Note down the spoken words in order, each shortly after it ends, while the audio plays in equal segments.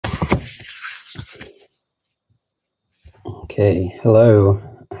Okay, hello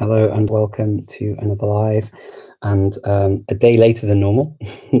and welcome to another live, and a day later than normal.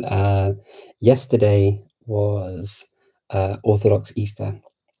 Yesterday was Orthodox Easter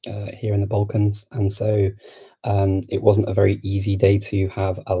here in the Balkans, and so it wasn't a very easy day to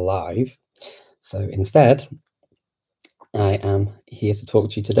have a live. So instead, I am here to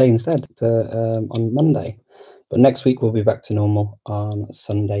talk to you today instead on Monday, but next week we'll be back to normal on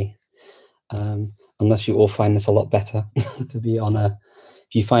Sunday. Unless you all find this a lot better to be on if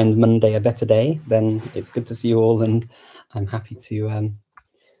you find Monday a better day, then it's good to see you all, and I'm happy to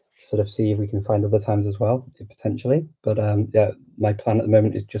sort of see if we can find other times as well, potentially. But yeah, my plan at the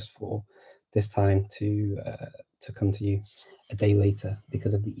moment is just for this time to come to you a day later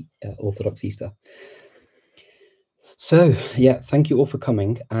because of the Orthodox Easter. So yeah, thank you all for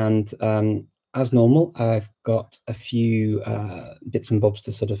coming, and as normal, I've got a few bits and bobs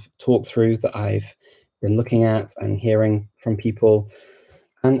to sort of talk through that I've been looking at and hearing from people.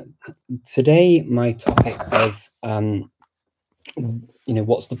 And today, my topic of,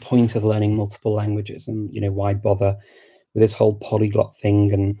 what's the point of learning multiple languages, and, why bother with this whole polyglot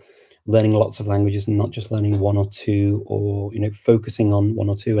thing and learning lots of languages and not just learning one or two, or, focusing on one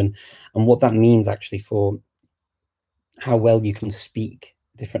or two, and what that means actually for how well you can speak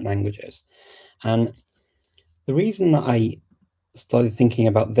different languages. And the reason that I started thinking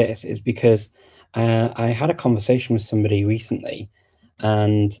about this is because I had a conversation with somebody recently,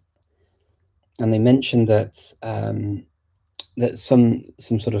 and they mentioned that that some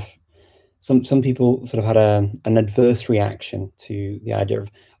people sort of had an adverse reaction to the idea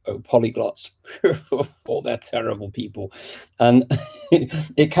of polyglots. Oh, they're terrible people, and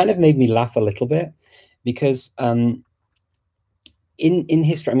it kind of made me laugh a little bit because in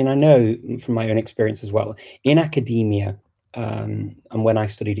history, I mean, I know from my own experience as well, in academia, and when I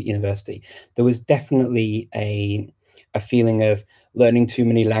studied at university, there was definitely a feeling of learning too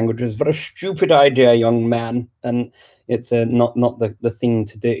many languages. What a stupid idea, young man. And it's not the thing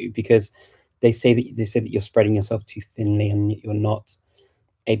to do, because they say that you're spreading yourself too thinly and you're not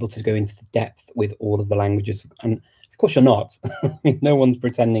able to go into the depth with all of the languages. And of course you're not. I mean, no one's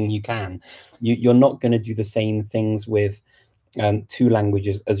pretending you can. You're not going to do the same things with two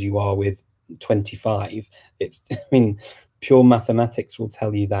languages as you are with 25. It's, I mean, pure mathematics will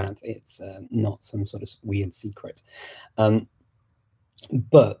tell you that. It's not some sort of weird secret.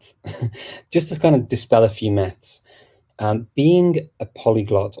 But just to kind of dispel a few myths, being a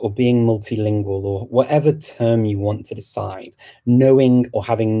polyglot or being multilingual, or whatever term you want to decide, knowing or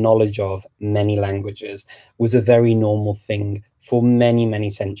having knowledge of many languages was a very normal thing for many, many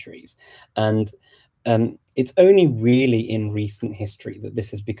centuries. And it's only really in recent history that this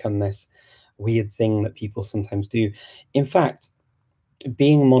has become this weird thing that people sometimes do. In fact,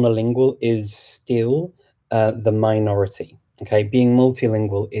 being monolingual is still the minority. Okay, being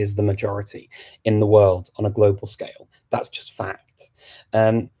multilingual is the majority in the world on a global scale. That's just fact.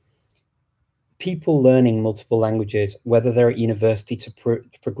 People learning multiple languages, whether they're at university to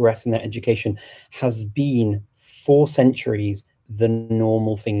progress in their education, has been for centuries the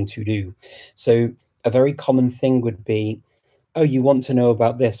normal thing to do. So a very common thing would be, oh, you want to know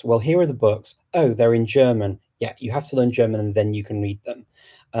about this? Well, here are the books. Oh, they're in German. Yeah, you have to learn German and then you can read them.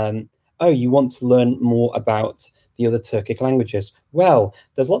 Oh, you want to learn more about the other Turkic languages? Well,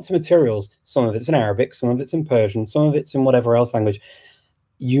 there's lots of materials. Some of it's in Arabic, some of it's in Persian, some of it's in whatever else language.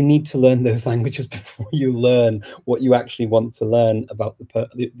 You need to learn those languages before you learn what you actually want to learn about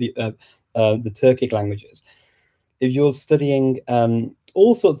the Turkic languages. If you're studying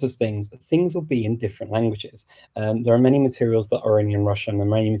all sorts of things will be in different languages. There are many materials that are only in Russian, there are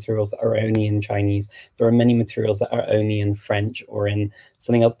many materials that are only in Chinese, there are many materials that are only in French or in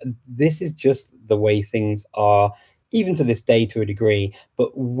something else. This is just the way things are, even to this day to a degree,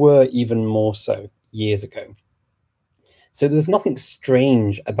 but were even more so years ago. So there's nothing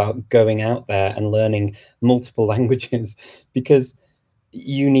strange about going out there and learning multiple languages, because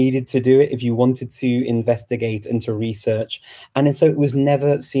you needed to do it if you wanted to investigate and to research. And so it was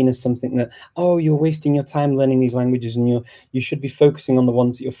never seen as something that, oh, you're wasting your time learning these languages and you should be focusing on the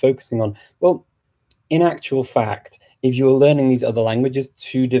ones that you're focusing on. Well, in actual fact, if you're learning these other languages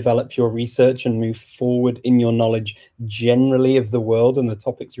to develop your research and move forward in your knowledge generally of the world and the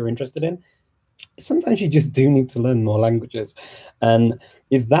topics you're interested in, sometimes you just do need to learn more languages. And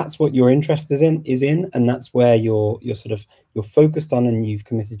if that's what your interest is in, and that's where you're focused on and you've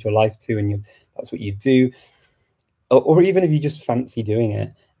committed your life to, and that's what you do, or even if you just fancy doing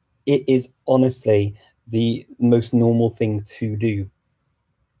it, it is honestly the most normal thing to do.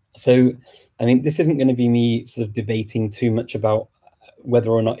 So I mean, this isn't going to be me sort of debating too much about whether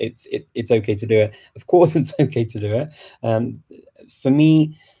or not it's okay to do it. Of course, it's okay to do it. For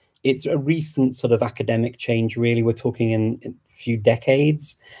me, it's a recent sort of academic change. Really, we're talking in a few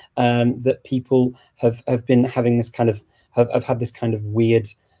decades that people have been having this kind of have had this kind of weird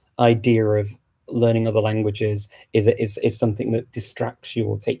idea of learning other languages is something that distracts you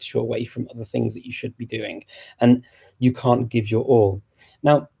or takes you away from other things that you should be doing, and you can't give your all.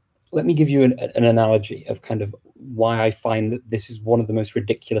 Now, let me give you an analogy of kind of why I find that this is one of the most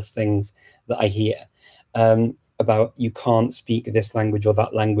ridiculous things that I hear about you can't speak this language or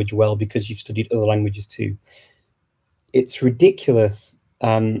that language well because you've studied other languages too. It's ridiculous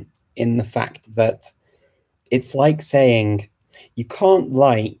in the fact that it's like saying you can't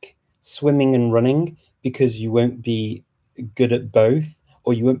like swimming and running because you won't be good at both,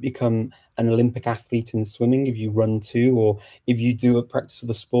 or you won't become an Olympic athlete in swimming if you run too, or if you do a practice of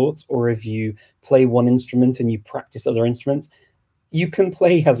the sports, or if you play one instrument and you practice other instruments. You can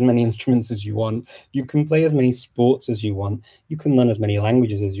play as many instruments as you want. You can play as many sports as you want. You can learn as many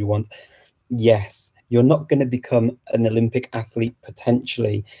languages as you want. Yes, you're not going to become an Olympic athlete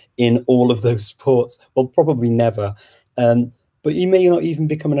potentially in all of those sports. Well, probably never. But you may not even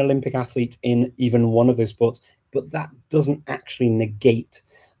become an Olympic athlete in even one of those sports. But that doesn't actually negate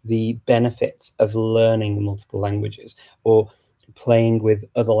the benefits of learning multiple languages or playing with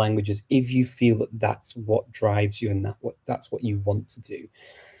other languages if you feel that that's what drives you and that's what you want to do.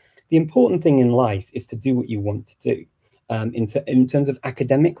 The important thing in life is to do what you want to do. In terms of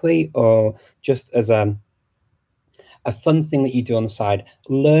academically or just as a fun thing that you do on the side,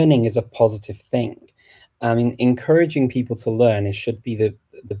 learning is a positive thing. I mean, encouraging people to learn should be the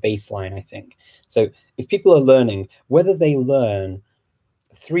baseline, I think. So if people are learning, whether they learn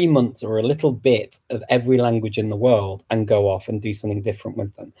 3 months or a little bit of every language in the world and go off and do something different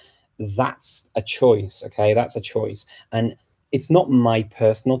with them, that's a choice. Okay, that's a choice. And it's not my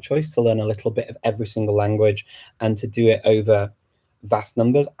personal choice to learn a little bit of every single language and to do it over vast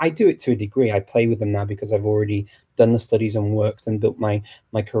numbers. I do it to a degree. I play with them now because I've already done the studies and worked and built my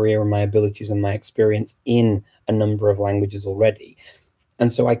career and my abilities and my experience in a number of languages already.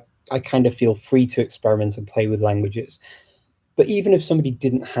 And so I kind of feel free to experiment and play with languages. But even if somebody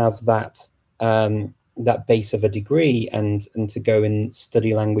didn't have that that base of a degree and to go and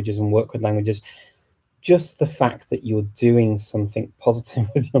study languages and work with languages, just the fact that you're doing something positive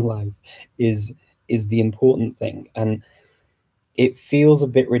with your life is the important thing. And it feels a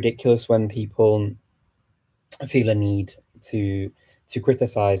bit ridiculous when people feel a need to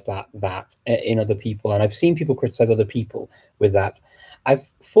criticize that in other people. And I've seen people criticize other people with that.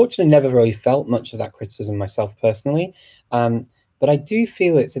 I've fortunately never really felt much of that criticism myself personally, but I do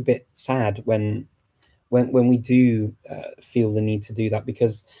feel it's a bit sad when we do feel the need to do that,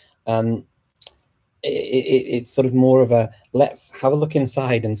 because it's sort of more of a let's have a look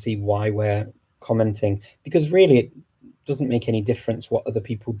inside and see why we're commenting, because really it doesn't make any difference what other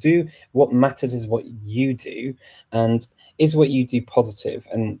people do. What matters is what you do, and is what you do positive,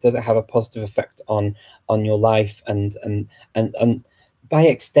 and does it have a positive effect on your life, and by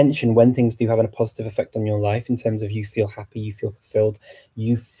extension, when things do have a positive effect on your life in terms of you feel happy, you feel fulfilled,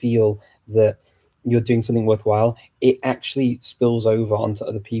 you feel that you're doing something worthwhile, it actually spills over onto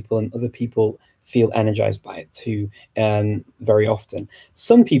other people, and other people feel energized by it too. Very often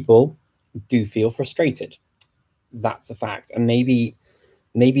some people do feel frustrated. That's a fact. And maybe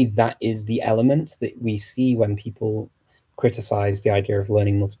that is the element that we see when people criticize the idea of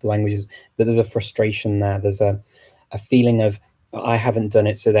learning multiple languages, that there's a frustration there. There's a feeling of, I haven't done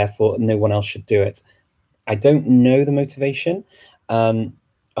it, so therefore no one else should do it. I don't know the motivation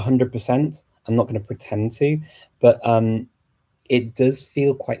 100%. I'm not going to pretend to, but it does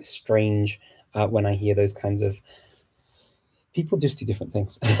feel quite strange when I hear those kinds of people just do different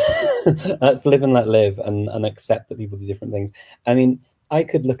things. Let's live and let live, and accept that people do different things. I mean, I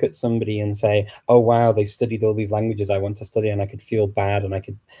could look at somebody and say, oh, wow, they've studied all these languages I want to study, and I could feel bad, and I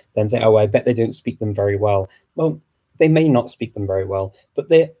could then say, oh, I bet they don't speak them very well. Well, they may not speak them very well, but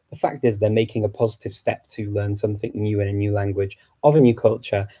the fact is they're making a positive step to learn something new in a new language, of a new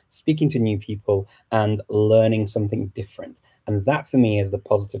culture, speaking to new people, and learning something different. And that for me is the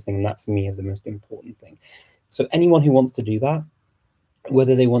positive thing, and that for me is the most important thing. So anyone who wants to do that,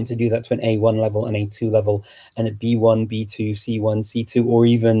 whether they want to do that to an A1 level, an A2 level, and a B1, B2, C1, C2, or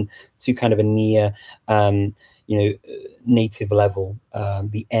even to kind of a near, native level,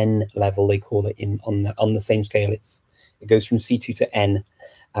 the N level they call it on the same scale. It goes from C2 to N.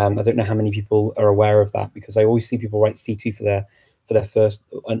 I don't know how many people are aware of that, because I always see people write C2 for their first,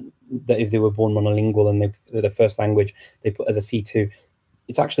 that if they were born monolingual and their first language they put as a C2.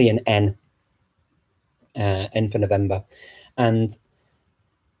 It's actually an N. N for November. And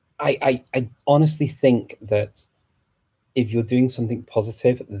I honestly think that if you're doing something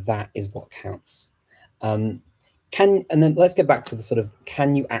positive, that is what counts. And then let's get back to the sort of,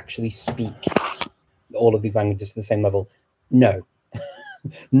 can you actually speak all of these languages to the same level? No.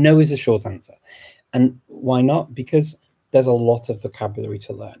 No is a short answer. And why not? Because there's a lot of vocabulary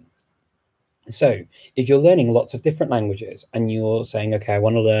to learn. So if you're learning lots of different languages and you're saying, okay, I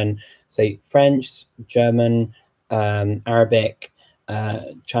want to learn, say, French, German, Arabic,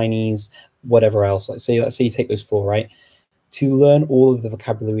 Chinese, whatever else. Let's say you take those four, right? To learn all of the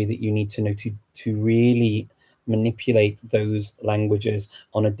vocabulary that you need to know to really manipulate those languages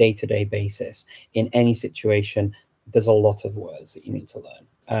on a day-to-day basis in any situation, there's a lot of words that you need to learn,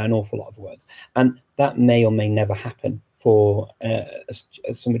 an awful lot of words. And that may or may never happen for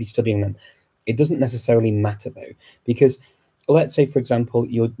somebody studying them. It doesn't necessarily matter though, because let's say, for example,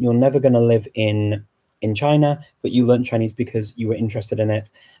 you're never going to live in China, but you learned Chinese because you were interested in it.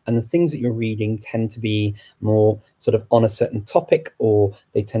 And the things that you're reading tend to be more sort of on a certain topic, or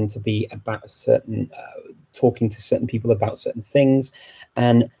they tend to be about a certain, talking to certain people about certain things.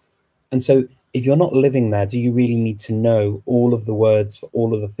 And so if you're not living there, do you really need to know all of the words for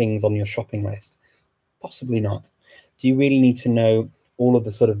all of the things on your shopping list? Possibly not. Do you really need to know all of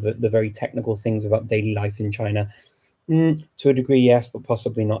the sort of the very technical things about daily life in China? To a degree, yes, but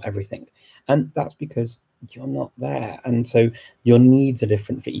possibly not everything. And that's because you're not there. And so your needs are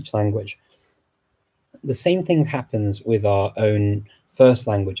different for each language. The same thing happens with our own first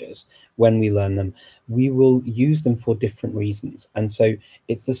languages. When we learn them, we will use them for different reasons. And so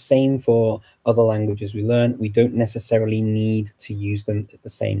it's the same for other languages we learn. We don't necessarily need to use them at the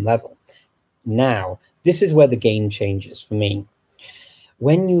same level. Now, this is where the game changes for me.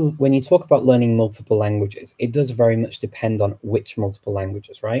 When you talk about learning multiple languages, it does very much depend on which multiple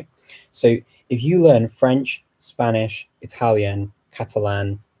languages, right? So if you learn French, Spanish, Italian,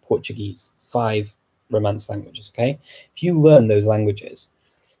 Catalan, Portuguese, 5 Romance languages, okay? If you learn those languages,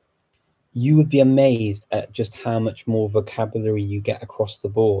 you would be amazed at just how much more vocabulary you get across the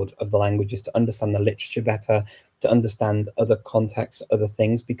board of the languages, to understand the literature better, to understand other contexts, other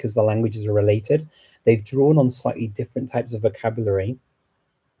things, because the languages are related. They've drawn on slightly different types of vocabulary.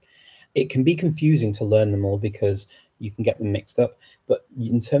 It can be confusing to learn them all because you can get them mixed up, but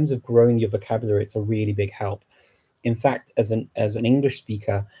in terms of growing your vocabulary, it's a really big help. In fact, as an English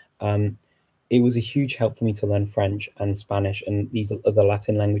speaker, it was a huge help for me to learn French and Spanish and these other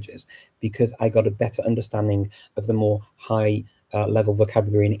Latin languages, because I got a better understanding of the more high level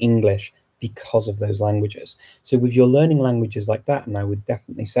vocabulary in English because of those languages. So with your learning languages like that, and I would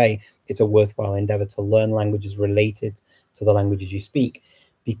definitely say it's a worthwhile endeavor to learn languages related to the languages you speak,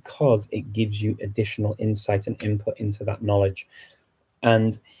 because it gives you additional insight and input into that knowledge.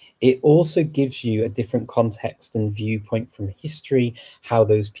 And it also gives you a different context and viewpoint from history, how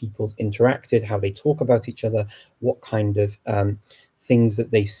those peoples interacted, how they talk about each other, what kind of things that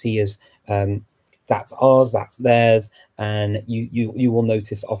they see as that's ours, that's theirs. And you will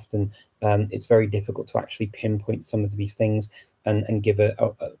notice often it's very difficult to actually pinpoint some of these things and give a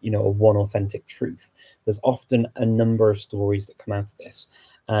one authentic truth. There's often a number of stories that come out of this.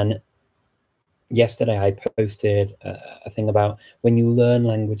 And yesterday I posted a thing about when you learn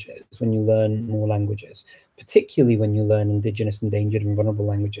languages, when you learn more languages, particularly when you learn indigenous, endangered, and vulnerable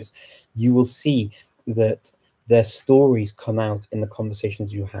languages, you will see that their stories come out in the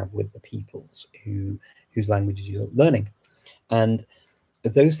conversations you have with the peoples whose languages you're learning. And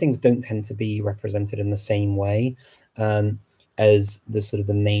those things don't tend to be represented in the same way as the sort of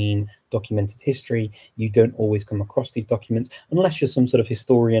the main documented history. You don't always come across these documents unless you're some sort of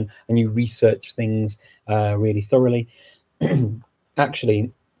historian and you research things really thoroughly.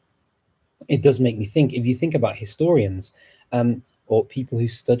 Actually, it does make me think, if you think about historians or people who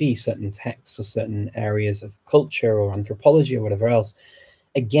study certain texts or certain areas of culture or anthropology or whatever else,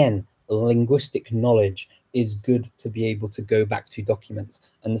 again, linguistic knowledge is good to be able to go back to documents.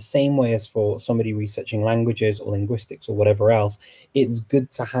 And the same way as for somebody researching languages or linguistics or whatever else, it's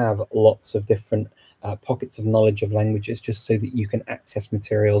good to have lots of different pockets of knowledge of languages, just so that you can access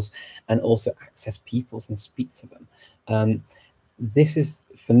materials and also access peoples and speak to them. This is,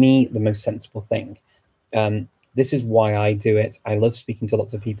 for me, the most sensible thing. This is why I do it. I love speaking to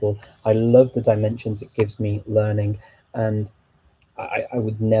lots of people. I love the dimensions it gives me learning. And I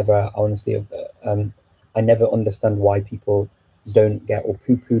would never, honestly, I never understand why people don't get or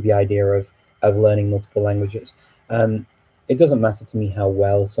poo-poo the idea of learning multiple languages. It doesn't matter to me how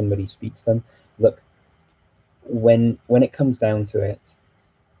well somebody speaks them. Look, when it comes down to it,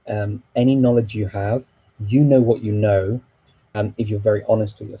 any knowledge you have, you know what you know, if you're very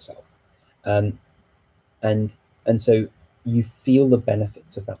honest with yourself. And so you feel the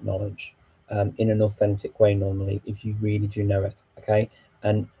benefits of that knowledge in an authentic way normally, if you really do know it. Okay,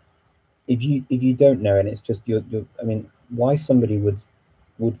 and if you don't know it, it's just you're I mean, why somebody would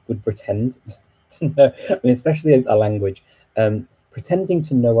pretend to know, I mean, especially a language, pretending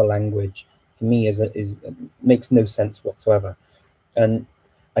to know a language for me is makes no sense whatsoever. And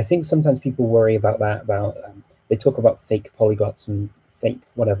I think sometimes people worry about that, about they talk about fake polyglots and fake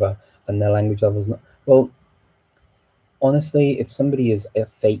whatever, and their language levels not well. Honestly, if somebody is a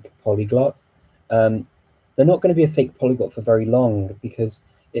fake polyglot, they're not going to be a fake polyglot for very long, because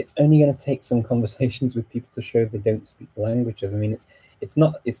it's only going to take some conversations with people to show they don't speak the languages. I mean, it's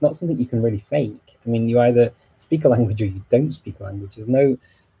not something you can really fake. I mean, you either speak a language or you don't speak a language. There's no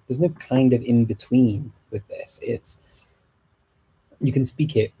kind of in between with this. It's you can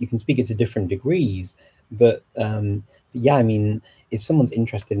speak it to different degrees, but yeah, I mean, if someone's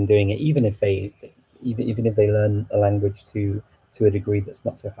interested in doing it, even if they learn a language to a degree that's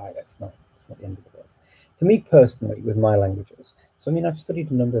not so high, it's not the end of the world. For me personally, with my languages, so I mean, I've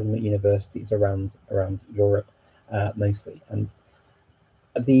studied a number of them at universities around Europe, mostly, and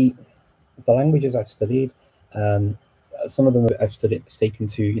the languages I've studied, some of them I've taken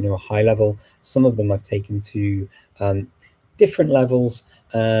to a high level. Some of them I've taken to different levels,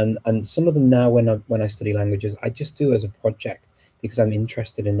 and some of them now, when I study languages, I just do as a project, because I'm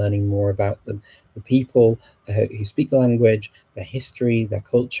interested in learning more about them, the people who speak the language, their history, their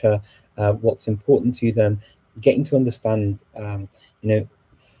culture, what's important to them, getting to understand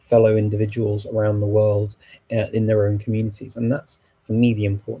fellow individuals around the world in their own communities, and that's for me the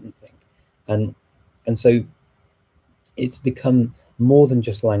important thing. And so it's become more than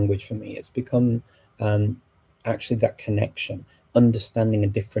just language for me. It's become actually that connection, understanding a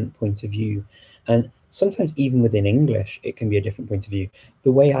different point of view. And sometimes even within English, it can be a different point of view.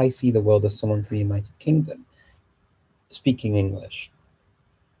 The way I see the world as someone from the United Kingdom, speaking English,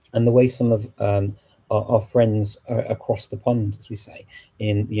 and the way some of our friends across the pond, as we say,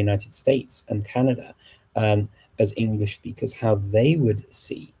 in the United States and Canada, as English speakers, how they would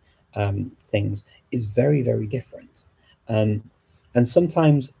see things is very, very different. And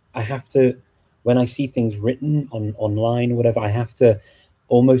sometimes I have to, when I see things written online or whatever, I have to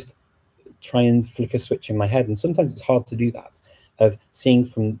almost try and flick a switch in my head. And sometimes it's hard to do that, of seeing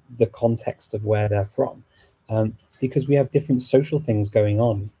from the context of where they're from. Because we have different social things going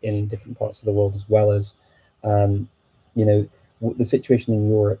on in different parts of the world, as well as, the situation in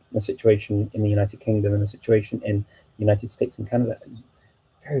Europe, the situation in the United Kingdom, and the situation in the United States and Canada is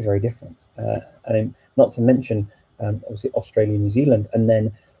very, very different. And not to mention, obviously, Australia, New Zealand, and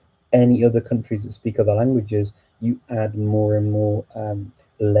then any other countries that speak other languages, you add more and more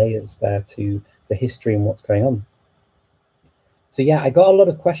layers there to the history and what's going on. So yeah, I got a lot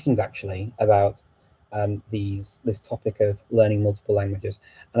of questions actually about this topic of learning multiple languages,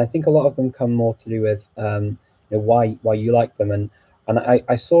 and I think a lot of them come more to do with why you like them, and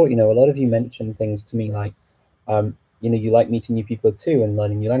I saw a lot of you mentioned things to me like you like meeting new people too and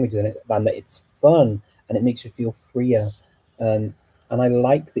learning new languages, and that it's fun and it makes you feel freer, and I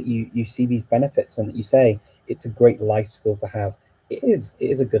like that you see these benefits and that you say it's a great life skill to have. It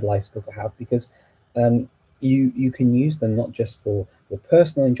is a good life skill to have, because you can use them not just for your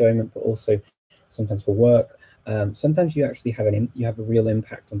personal enjoyment, but also sometimes for work. Sometimes you actually have a real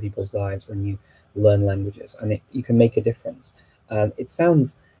impact on people's lives when you learn languages, and you can make a difference. It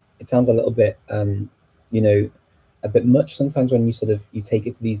sounds a little bit a bit much sometimes when you take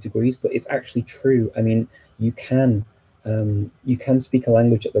it to these degrees, but it's actually true. I mean, you can speak a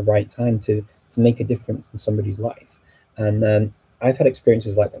language at the right time to make a difference in somebody's life, and I've had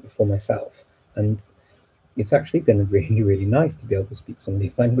experiences like that before myself, and it's actually been really, really nice to be able to speak some of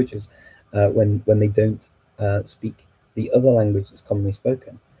these languages when they don't speak the other language that's commonly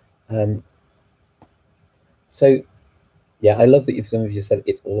spoken. So yeah, I love that some of you said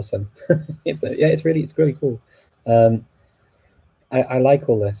it's awesome. It's really cool. I like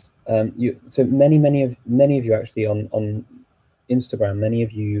all this. So many of you actually on Instagram, many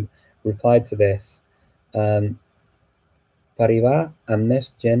of you replied to this. Pariva a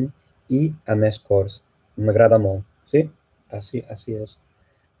més gent y a més cors. M'agrada molt. Sí? Así es.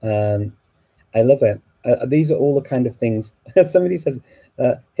 I love it. These are all the kind of things. Somebody says,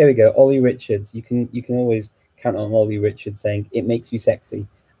 here we go, Ollie Richards. You can always count on Ollie Richards saying, it makes you sexy.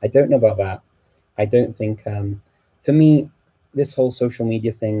 I don't know about that. I don't think, for me, this whole social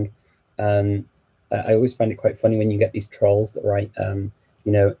media thing, I always find it quite funny when you get these trolls that write,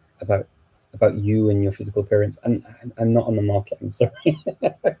 about you and your physical appearance. And I'm not on the market, I'm sorry.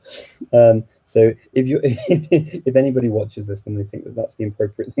 So if anybody watches this and they think that that's the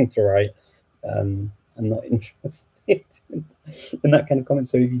appropriate thing to write, I'm not interested in that kind of comment.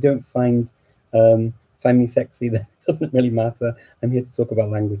 So if you don't find me sexy, then it doesn't really matter. I'm here to talk about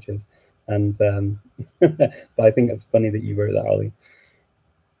languages. And but I think it's funny that you wrote that, Ollie.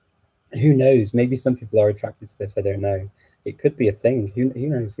 Who knows? Maybe some people are attracted to this. I don't know. It could be a thing. Who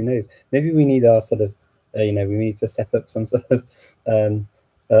knows? Who knows? Maybe we need our sort of, we need to set up some sort of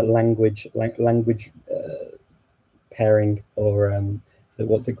language pairing, or so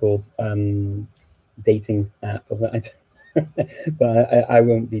what's it called? Dating app or something. But I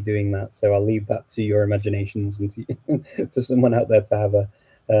won't be doing that. So I'll leave that to your imaginations and to, for someone out there to have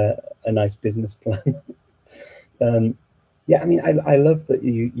a nice business plan. Yeah, I mean, I love that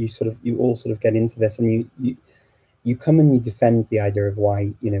you all sort of get into this, and you come and you defend the idea of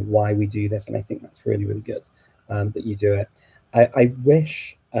why we do this, and I think that's really, really good that you do it. I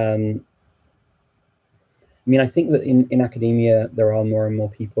wish. I mean, I think that in academia there are more and more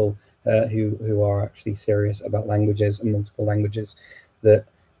people who are actually serious about languages and multiple languages, that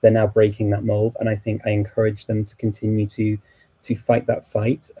they're now breaking that mold, and I think I encourage them to continue to fight that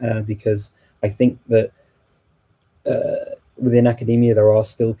fight, because I think that within academia there are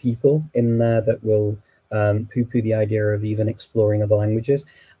still people in there that will poo-poo the idea of even exploring other languages.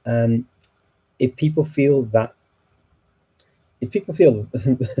 If people feel that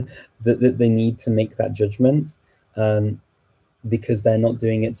that they need to make that judgment because they're not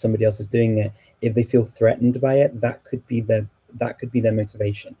doing it, somebody else is doing it, if they feel threatened by it, that could be their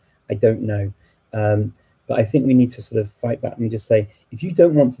motivation. I don't know, but I think we need to sort of fight that and just say, if you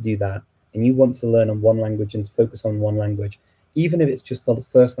don't want to do that and you want to learn on one language and focus on one language, even if it's just the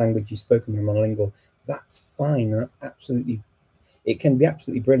first language you spoke and you're monolingual, that's fine. That's absolutely, it can be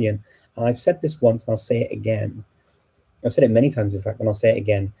absolutely brilliant. And I've said this once and I'll say it again. I've said it many times, in fact, and I'll say it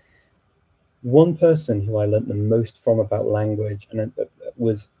again. One person who I learned the most from about language and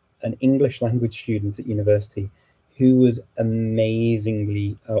was an English language student at university who was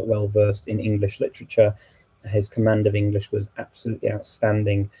amazingly well-versed in English literature. His command of English was absolutely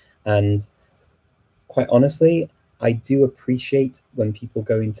outstanding. And quite honestly, I do appreciate when people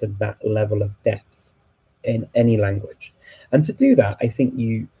go into that level of depth in any language. And to do that, I think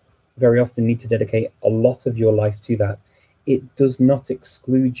you very often need to dedicate a lot of your life to that. It does not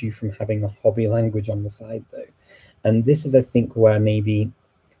exclude you from having a hobby language on the side, though. And this is, I think, where maybe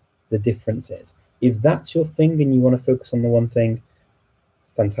the difference is. If that's your thing and you want to focus on the one thing,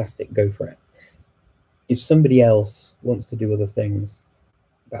 fantastic, go for it. If somebody else wants to do other things,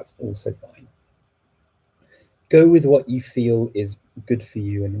 that's also fine. Go with what you feel is good for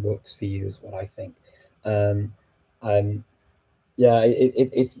you and works for you, is what I think. Yeah,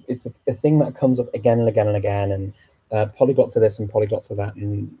 it's a thing that comes up again and again and again, and polyglots are this and polyglots are that,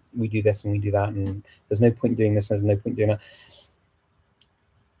 and we do this and we do that, and there's no point doing this, and there's no point doing that.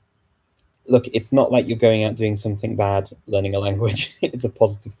 Look, it's not like you're going out doing something bad, learning a language. It's a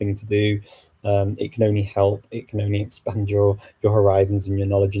positive thing to do. It can only help. It can only expand your horizons and your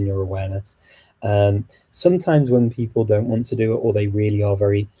knowledge and your awareness. Sometimes when people don't want to do it, or they really are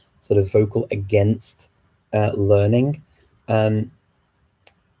very sort of vocal against learning, I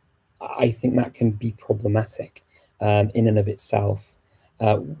think that can be problematic in and of itself.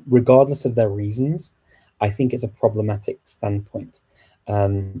 Regardless of their reasons, I think it's a problematic standpoint,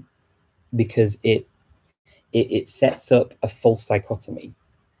 because it sets up a false dichotomy.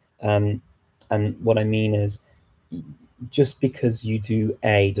 And what I mean is, just because you do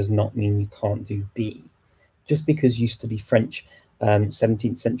A does not mean you can't do B. Just because you study French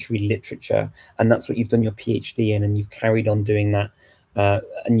 17th century literature, and that's what you've done your PhD in, and you've carried on doing that,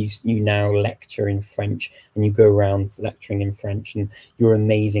 and you now lecture in French, and you go around lecturing in French, and you're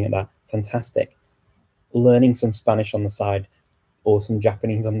amazing at that, fantastic. Learning some Spanish on the side or some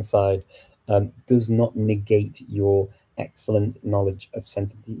Japanese on the side does not negate your excellent knowledge of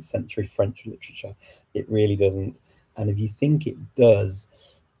 17th century French literature. It really doesn't. And if you think it does,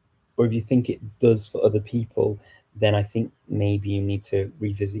 or if you think it does for other people, then I think maybe you need to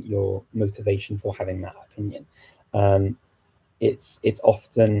revisit your motivation for having that opinion. It's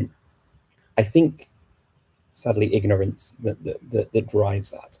often, I think, sadly, ignorance that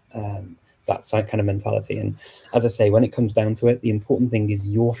drives that kind of mentality. And as I say, when it comes down to it, the important thing is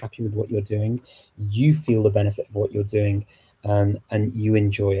you're happy with what you're doing, you feel the benefit of what you're doing, and you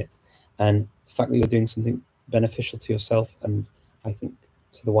enjoy it. And the fact that you're doing something beneficial to yourself, and I think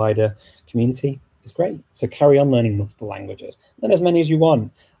to the wider community, is great. So carry on learning multiple languages. Learn as many as you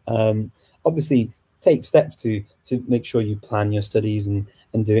want. Obviously, take steps to make sure you plan your studies and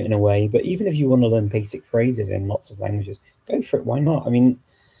do it in a way. But even if you want to learn basic phrases in lots of languages, go for it. Why not? I mean,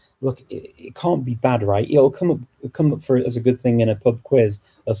 look, it can't be bad, right? It'll come up for as a good thing in a pub quiz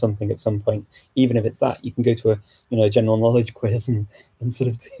or something at some point. Even if it's that, you can go to a general knowledge quiz and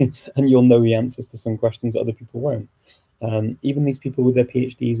sort of and you'll know the answers to some questions that other people won't. Even these people with their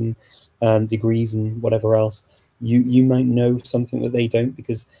PhDs and degrees and whatever else, you might know something that they don't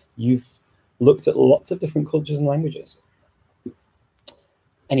because you've looked at lots of different cultures and languages.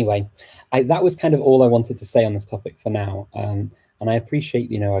 Anyway, that was kind of all I wanted to say on this topic for now. And I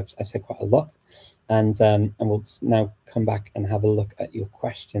appreciate, I've said quite a lot, and we'll now come back and have a look at your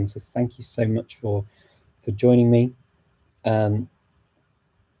questions. So thank you so much for joining me. I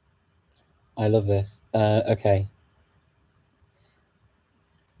love this. Okay.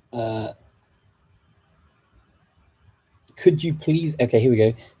 Could you please, okay, here we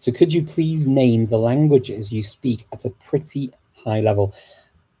go. So could you please name the languages you speak at a pretty high level?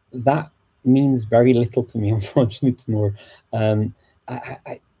 That means very little to me, unfortunately, Tamora.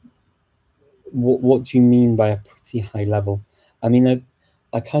 What do you mean by a pretty high level? I mean,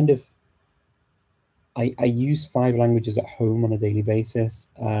 I use 5 languages at home on a daily basis,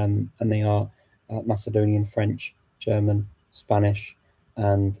 and they are Macedonian, French, German, Spanish,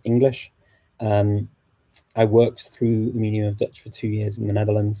 and English. I worked through the medium of Dutch for 2 years in the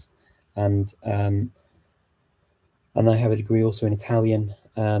Netherlands, and I have a degree also in Italian,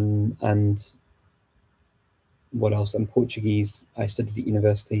 and what else? And Portuguese. I studied at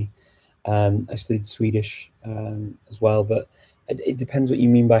university. I studied Swedish as well, but it depends what you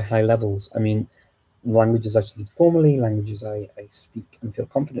mean by high levels. I mean, languages I studied formally, languages I speak and feel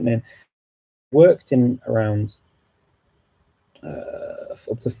confident in. Worked in around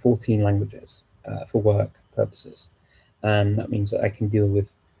up to 14 languages for work purposes, and that means that I can deal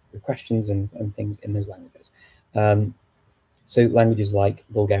with questions and things in those languages. So languages like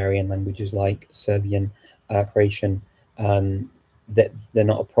Bulgarian, languages like Serbian, Croatian, that they're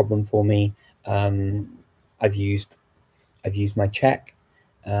not a problem for me. I've used my Czech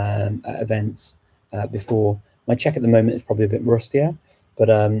at events before. My Czech at the moment is probably a bit rustier, but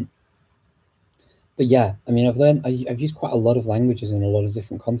yeah, I mean, I've used quite a lot of languages in a lot of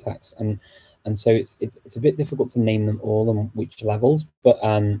different contexts, and so it's a bit difficult to name them all on which levels, but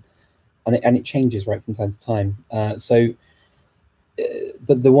and it changes right from time to time.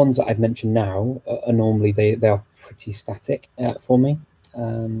 But the ones that I've mentioned now are normally they are pretty static for me.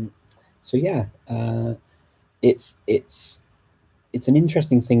 So yeah, it's an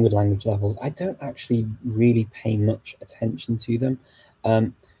interesting thing with language levels. I don't actually really pay much attention to them,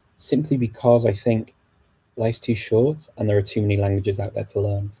 simply because I think life's too short and there are too many languages out there to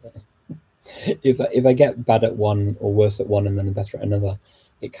learn. So if I get bad at one or worse at one and then better at another,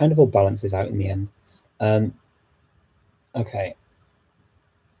 it kind of all balances out in the end. Okay.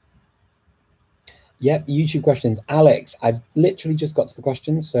 Yep, YouTube questions. Alex, I've literally just got to the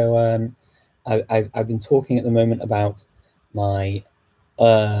questions. So I've been talking at the moment about my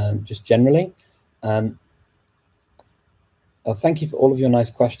just generally. Oh, thank you for all of your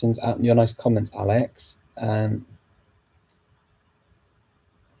nice questions and your nice comments, Alex.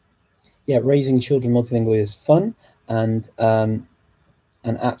 Yeah, raising children multilingually is fun and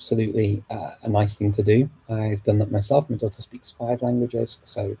absolutely a nice thing to do. I've done that myself. My daughter speaks 5 languages,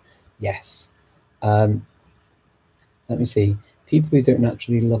 so yes. Let me see. People who don't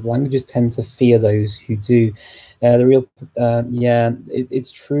naturally love languages tend to fear those who do. Yeah,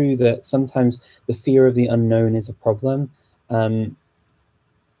 it's true that sometimes the fear of the unknown is a problem. I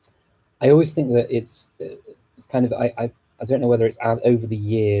always think that it's kind of, I don't know whether it's over the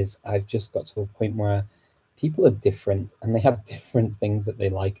years, I've just got to a point where people are different and they have different things that they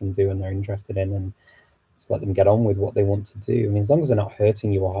like and do and they're interested in, and just let them get on with what they want to do. I mean, as long as they're not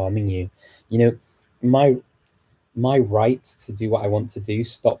hurting you or harming you, my right to do what I want to do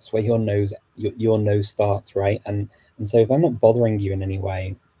stops where your nose starts, right? And so if I'm not bothering you in any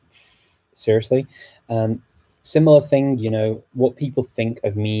way, seriously, similar thing, what people think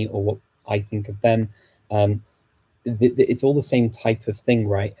of me or what I think of them, it's all the same type of thing,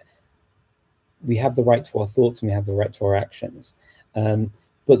 right? We have the right to our thoughts and we have the right to our actions,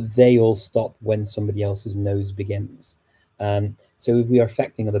 but they all stop when somebody else's nose begins. So if we are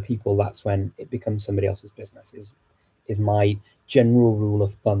affecting other people, that's when it becomes somebody else's business, is my general rule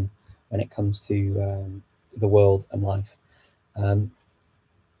of thumb when it comes to the world and life.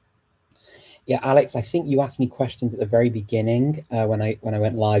 Yeah, Alex, I think you asked me questions at the very beginning when I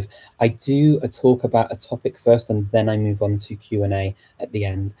went live. I do a talk about a topic first, and then I move on to Q&A at the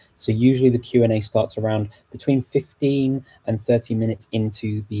end. So usually the Q&A starts around between 15 and 30 minutes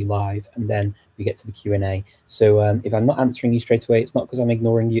into the live, and then we get to the Q&A. So if I'm not answering you straight away, it's not because I'm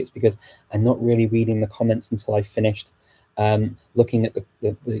ignoring you, it's because I'm not really reading the comments until I've finished looking at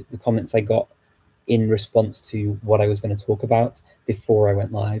the comments I got in response to what I was going to talk about before I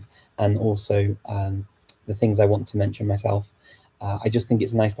went live, and also the things I want to mention myself. I just think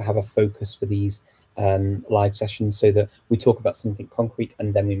it's nice to have a focus for these live sessions, so that we talk about something concrete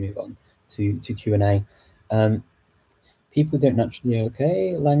and then we move on to Q&A. People who don't naturally,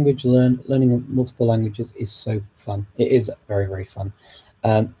 okay, learning multiple languages is so fun. It is very, very fun.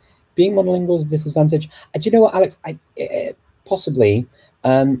 Being monolingual is a disadvantage. Do you know what, Alex? Possibly.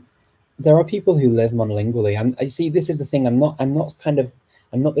 There are people who live monolingually. I see. This is the thing. I'm not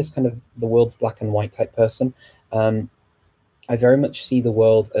this kind of the world's black and white type person. I very much see the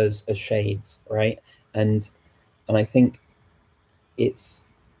world as shades, right? And I think it's.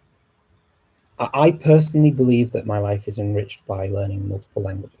 I personally believe that my life is enriched by learning multiple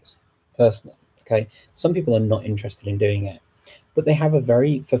languages. Personally, okay. Some people are not interested in doing it, but they have a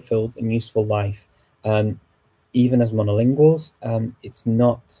very fulfilled and useful life, even as monolinguals. It's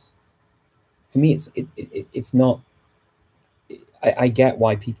not. For me, it's not. I get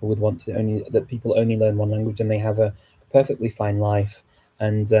why people would want to people only learn one language, and they have a perfectly fine life.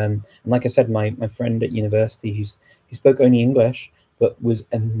 And like I said, my friend at university who spoke only English but was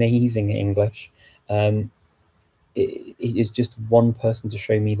amazing at English. It is just one person to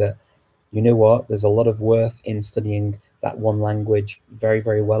show me that, you know what, there's a lot of worth in studying that one language very,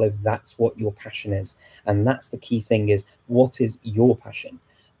 very well, if that's what your passion is. And that's the key thing, is what is your passion?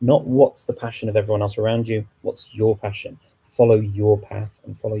 Not what's the passion of everyone else around you. What's your passion? Follow your path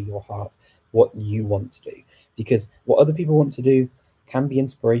and follow your heart, what you want to do. Because what other people want to do can be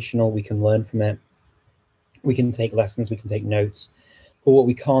inspirational. We can learn from it. We can take lessons. We can take notes. But what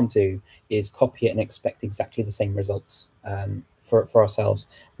we can't do is copy it and expect exactly the same results for ourselves.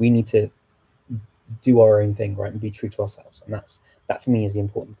 We need to do our own thing, right, and be true to ourselves. And that for me is the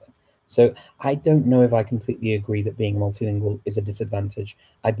important thing. So I don't know if I completely agree that being multilingual is a disadvantage.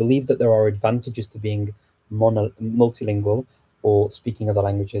 I believe that there are advantages to being multilingual or speaking other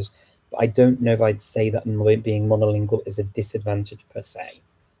languages, but I don't know if I'd say that being monolingual is a disadvantage per se.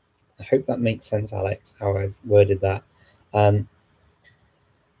 I hope that makes sense, Alex, how I've worded that.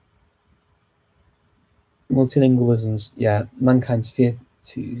 Multilingualism's, yeah, mankind's fear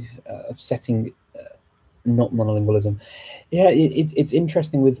of setting not monolingualism. Yeah, it's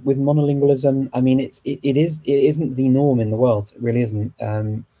interesting with monolingualism. I mean, it isn't the norm in the world. It really isn't.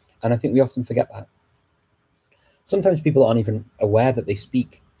 And I think we often forget that. Sometimes people aren't even aware that they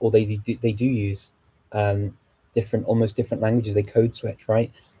speak, or they do use almost different languages. They code switch, right?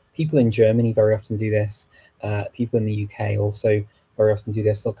 People in Germany very often do this. People in the UK also very often do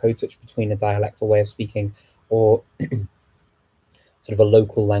this. They'll code switch between a dialectal way of speaking or sort of a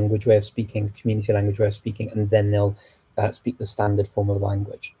local language way of speaking, community language way of speaking, and then they'll speak the standard form of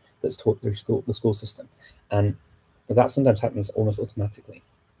language that's taught through the school system. And that sometimes happens almost automatically.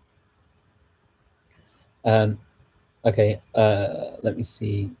 Okay, let me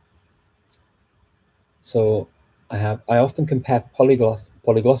see. So I often compare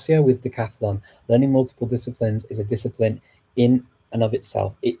polyglossia with decathlon. Learning multiple disciplines is a discipline in and of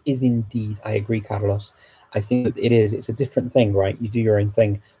itself. It is indeed. I agree, Carlos. I think that it is. It's a different thing, right? You do your own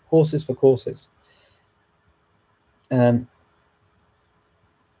thing. Horses for courses. I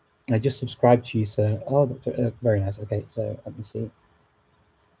just subscribed to you, sir. Oh, Doctor, very nice. Okay, so let me see.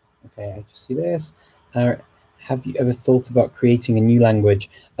 Okay, I just see this. Have you ever thought about creating a new language?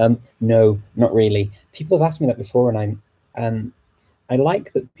 No, not really. People have asked me that before, and I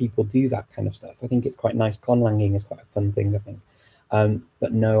like that people do that kind of stuff. I think it's quite nice. Conlanging is quite a fun thing, I think.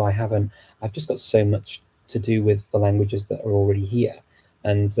 But no, I haven't. I've just got so much to do with the languages that are already here,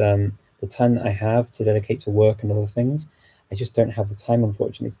 and the time that I have to dedicate to work and other things, I just don't have the time,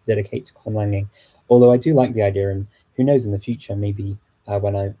 unfortunately, to dedicate to conlanging. Although I do like the idea, and who knows, in the future, maybe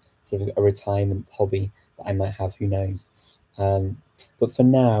when I sort of a retirement hobby that I might have, who knows. But for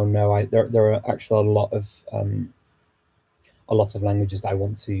now, no. There are actually a lot of languages that I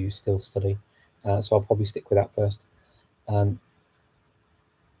want to still study, so I'll probably stick with that first.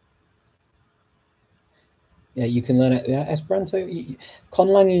 Yeah, you can learn it. Yeah, Esperanto.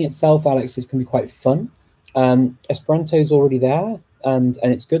 Conlanging itself, Alex, can be quite fun. Esperanto is already there, and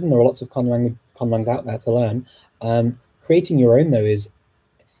it's good, and there are lots of conlangs out there to learn. Creating your own, though, is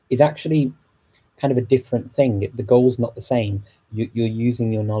actually kind of a different thing. The goal's not the same. You're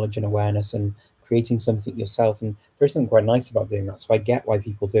using your knowledge and awareness and creating something yourself, and there's something quite nice about doing that. So I get why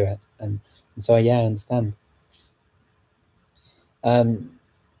people do it, and so yeah, I understand.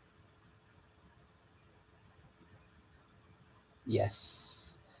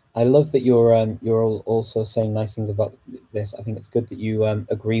 Yes, I love that you're also saying nice things about this. I think it's good that you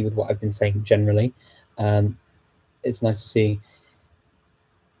agree with what I've been saying generally. it's nice to see.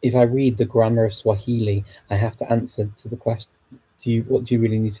 If I read the grammar of Swahili, I have to answer to the question, what do you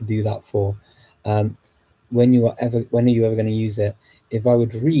really need to do that for? When are you ever going to use it? If I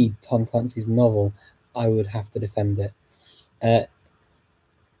would read Tom Clancy's novel, I would have to defend it.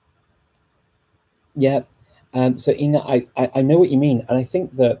 Yeah. So Inga, I know what you mean, and I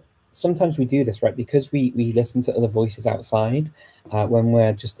think that sometimes we do this, right? Because we listen to other voices outside when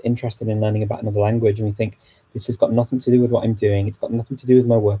we're just interested in learning about another language, and we think this has got nothing to do with what I'm doing. It's got nothing to do with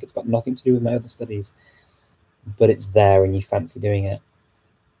my work. It's got nothing to do with my other studies, but it's there and you fancy doing it.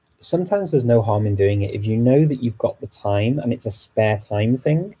 Sometimes there's no harm in doing it if you know that you've got the time and it's a spare time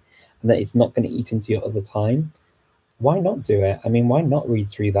thing, and that it's not going to eat into your other time. Why not do it? I mean, why not read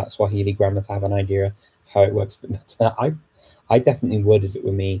through that Swahili grammar to have an idea of how it works? But I definitely would if it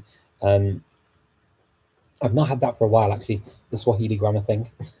were me. I've not had that for a while, actually, the Swahili grammar thing.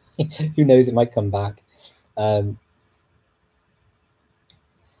 Who knows, it might come back.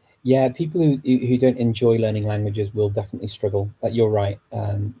 Yeah, people who don't enjoy learning languages will definitely struggle. You're right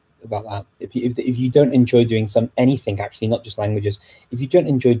about that. If you don't enjoy doing anything, actually, not just languages, if you don't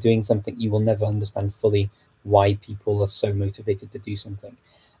enjoy doing something, you will never understand fully why people are so motivated to do something.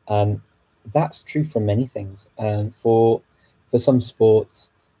 That's true for many things. For some sports,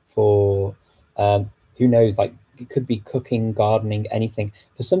 for who knows, like it could be cooking, gardening, anything.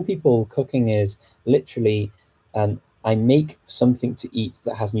 For some people, cooking is literally I make something to eat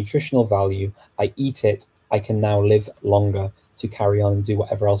that has nutritional value. I eat it. I can now live longer to carry on and do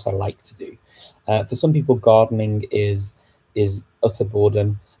whatever else I like to do. For some people, gardening is utter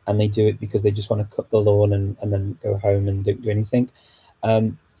boredom, and they do it because they just want to cut the lawn and then go home and don't do anything.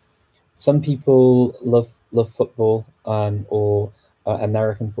 Some people love football or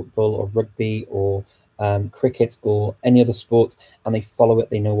American football or rugby or cricket or any other sport, and they follow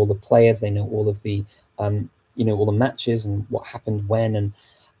it. They know all the players. They know all of the all the matches and what happened when, and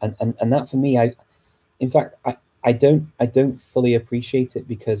that for me, I don't fully appreciate it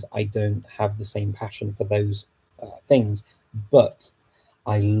because I don't have the same passion for those things, but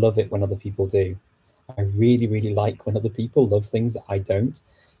I love it when other people do. I really, really like when other people love things that I don't,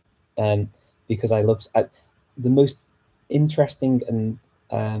 because the most interesting and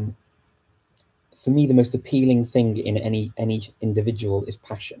for me the most appealing thing in any individual is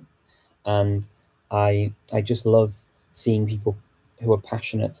passion, and I just love seeing people who are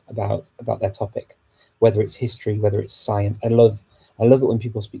passionate about their topic, whether it's history, whether it's science. I love it when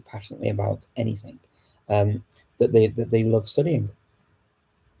people speak passionately about anything that they love studying.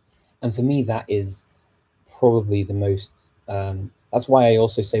 And for me, that is probably the most. That's why I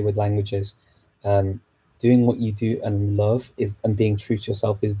also say with languages, doing what you do and love and being true to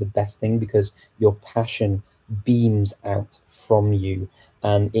yourself is the best thing, because your passion beams out from you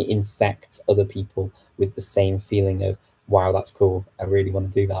and it infects other people with the same feeling of, wow, that's cool, I really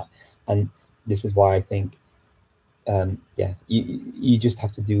want to do that. And this is why I think yeah, you just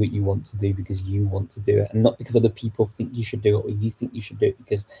have to do what you want to do because you want to do it, and not because other people think you should do it or you think you should do it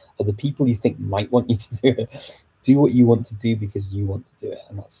because other people you think might want you to do it. Do what you want to do because you want to do it,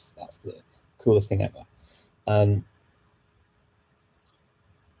 and that's the coolest thing ever.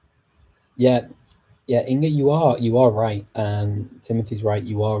 Yeah, Inga, you are right. Timothy's right.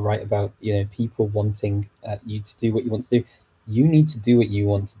 You are right about people wanting you to do what you want to do. You need to do what you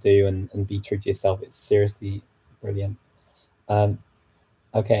want to do and be true to yourself. It's seriously brilliant.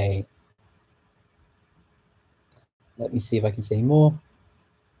 Okay, let me see if I can see any more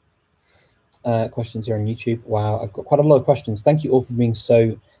questions here on YouTube. Wow, I've got quite a lot of questions. Thank you all for being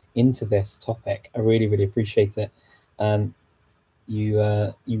so into this topic. I really, really appreciate it.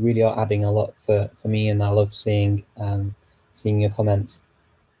 You really are adding a lot for me, and I love seeing your comments.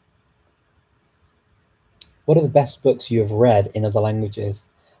 What are the best books you have read in other languages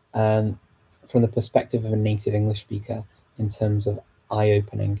from the perspective of a native English speaker in terms of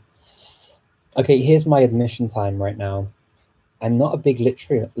eye-opening? Okay, here's my admission time right now. I'm not a big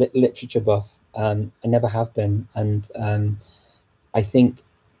literature buff. I never have been, and I think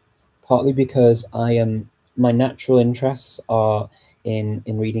partly because my natural interests are in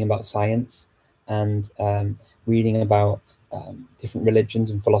reading about science and reading about different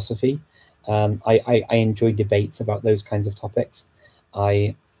religions and philosophy. I enjoy debates about those kinds of topics.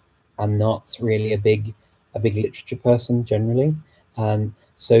 I am not really a big literature person generally,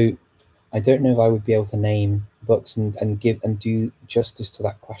 so I don't know if I would be able to name books and do justice to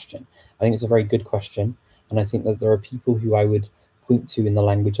that question. I think it's a very good question, and I think that there are people who I would point to in the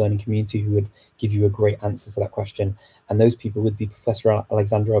language learning community who would give you a great answer to that question, and those people would be Professor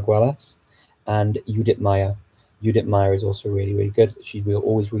Alexandra Arguelles and Judith Meyer. Judith Meyer is also really, really good. She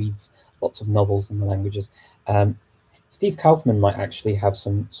always reads lots of novels in the languages. Steve Kaufman might actually have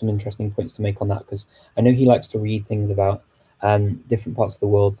some interesting points to make on that, because I know he likes to read things about different parts of the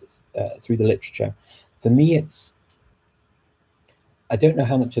world through the literature. For me, I don't know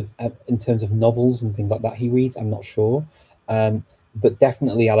how much of in terms of novels and things like that he reads. I'm not sure, but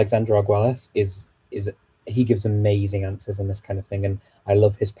definitely Alexander Arguelles is he gives amazing answers on this kind of thing, and I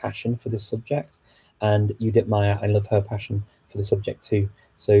love his passion for this subject. And Judith Meyer, I love her passion for the subject too.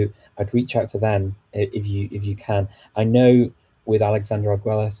 So I'd reach out to them if you can. I know with Alexander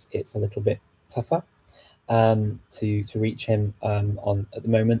Arguelles, it's a little bit tougher to reach him on at the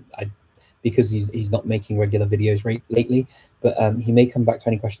moment. Because he's not making regular videos lately, but he may come back to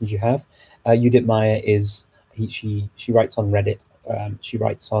any questions you have. Judith Meyer she writes on Reddit. She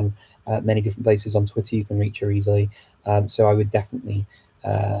writes on many different places on Twitter. You can reach her easily. So I would definitely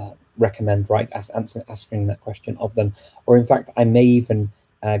recommend asking that question of them. Or in fact, I may even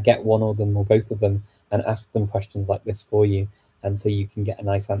get one of them or both of them and ask them questions like this for you, and so you can get a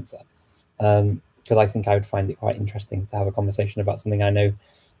nice answer. Because I think I would find it quite interesting to have a conversation about something I know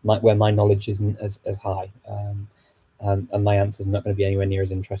where my knowledge isn't as high, and my answer's not going to be anywhere near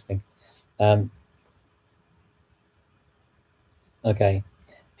as interesting. Okay,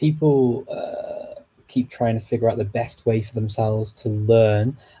 people keep trying to figure out the best way for themselves to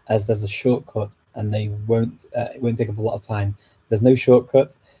learn, as there's a shortcut, and it won't take up a lot of time. There's no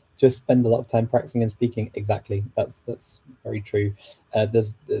shortcut. Just spend a lot of time practicing and speaking. Exactly, that's very true.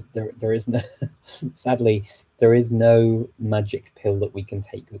 There is no sadly, there is no magic pill that we can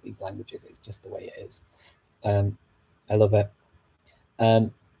take with these languages. It's just the way it is. I love it.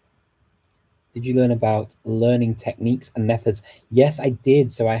 Did you learn about learning techniques and methods? Yes, I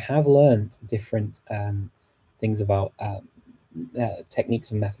did. So I have learned different things about techniques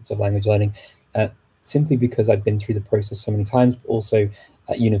and methods of language learning, simply because I've been through the process so many times, but also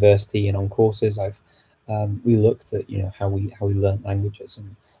at university and on courses. We looked at how we learn languages,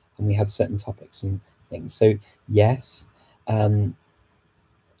 and we had certain topics and things. So yes,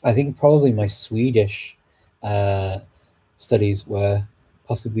 I think probably my Swedish studies were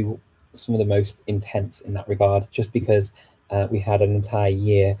possibly some of the most intense in that regard, just because we had an entire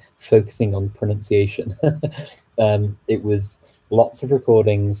year focusing on pronunciation. It was lots of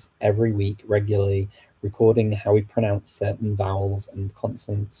recordings every week, regularly, recording how we pronounce certain vowels and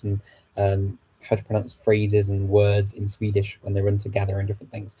consonants, and how to pronounce phrases and words in Swedish when they run together and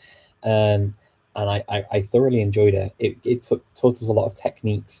different things. And I thoroughly enjoyed it. It taught us a lot of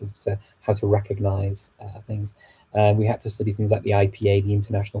techniques of how to recognize things. We had to study things like the IPA, the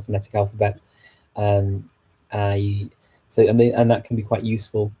International Phonetic Alphabet. And that can be quite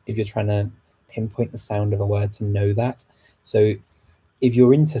useful if you're trying to pinpoint the sound of a word, to know that. So if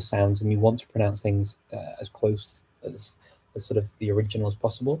you're into sounds and you want to pronounce things as close as sort of the original as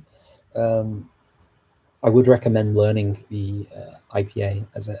possible, I would recommend learning the IPA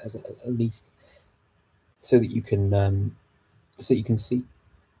as at least, so that you can see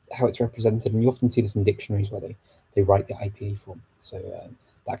how it's represented. And you often see this in dictionaries where they write the IPA form, so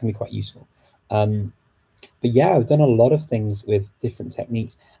that can be quite useful. But yeah, I've done a lot of things with different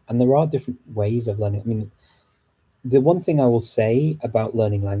techniques, and there are different ways of learning. I mean, the one thing I will say about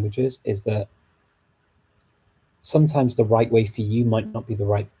learning languages is that sometimes the right way for you might not be the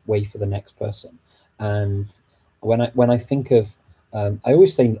right way for the next person. And when I think of, I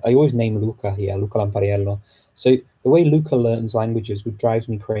always name Luca here, Luca Lampariello. So the way Luca learns languages would drives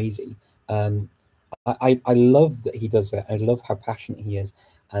me crazy. I love that he does it. I love how passionate he is,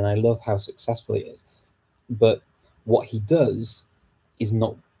 and I love how successful he is. But what he does is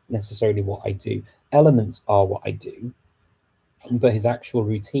not necessarily what I do. Elements are what I do, but his actual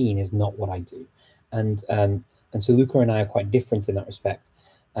routine is not what I do. And so Luca and I are quite different in that respect.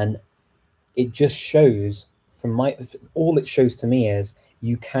 And it just shows, all it shows to me is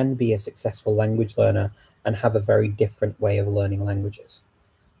you can be a successful language learner and have a very different way of learning languages.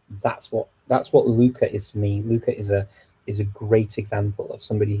 That's what Luca is for me. Luca is a great example of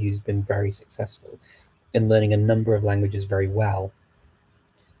somebody who's been very successful in learning a number of languages very well,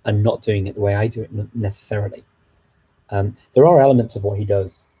 and not doing it the way I do it necessarily. There are elements of what he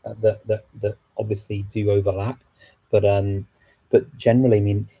does that obviously do overlap, but generally, I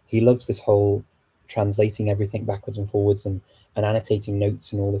mean, he loves this whole translating everything backwards and forwards, and annotating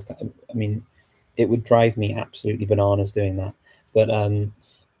notes and all this kind of, I mean, it would drive me absolutely bananas doing that. But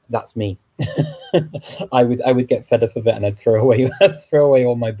that's me. I would get fed up of it, and I'd throw away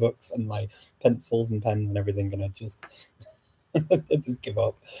all my books and my pencils and pens and everything, and I'd just just give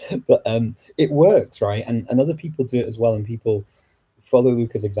up. But it works, right? And other people do it as well, and people follow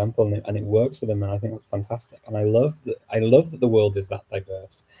Luca's example, and it works for them, and I think that's fantastic. And I love that the world is that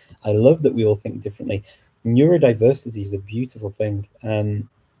diverse. I love that we all think differently. Neurodiversity is a beautiful thing.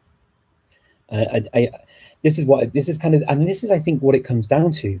 This is kind of, and this is, I think, what it comes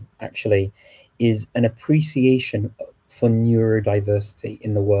down to actually, is an appreciation for neurodiversity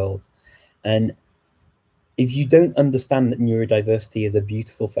in the world. And if you don't understand that neurodiversity is a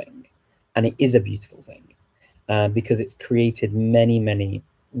beautiful thing, and it is a beautiful thing, because it's created many, many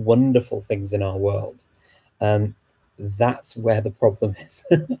wonderful things in our world, that's where the problem is.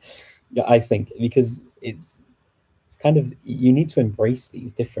 I think, because it's kind of, you need to embrace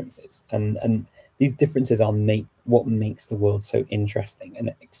these differences, and these differences are what makes the world so interesting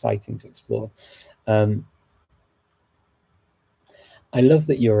and exciting to explore. I love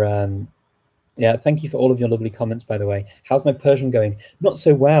that you're yeah, thank you for all of your lovely comments, by the way. How's my Persian going? Not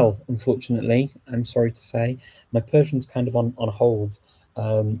so well, unfortunately, I'm sorry to say. My Persian's kind of on hold.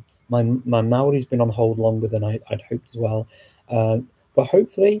 My Maori's been on hold longer than I'd hoped as well. But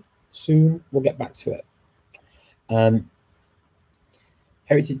hopefully soon we'll get back to it.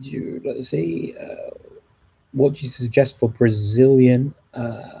 Heritage, let's see. What do you suggest for Brazilian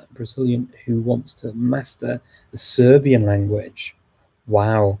who wants to master the Serbian language?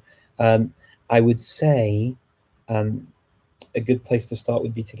 Wow. I would say a good place to start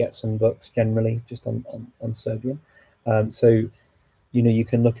would be to get some books generally just on Serbian. So, you know, you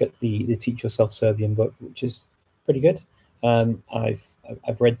can look at the Teach Yourself Serbian book, which is pretty good.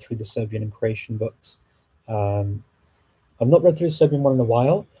 I've read through the Serbian and Croatian books. I've not read through the Serbian one in a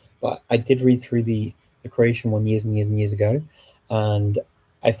while, but I did read through the Croatian one years and years and years ago, and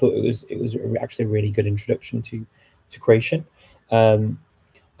I thought it was actually a really good introduction to Croatian. And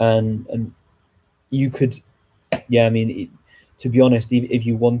you could, yeah, I mean, to be honest, if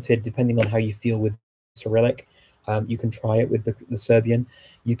you wanted, depending on how you feel with Cyrillic, you can try it with the Serbian.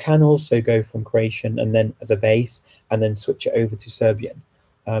 You can also go from Croatian and then as a base, and then switch it over to Serbian.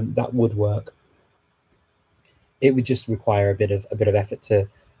 That would work. It would just require a bit of effort to,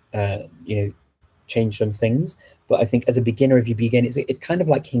 you know, change some things. But I think as a beginner, if you begin, it's kind of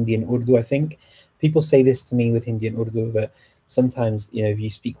like Hindi and Urdu. I think people say this to me with Hindi and Urdu, that sometimes, you know, if you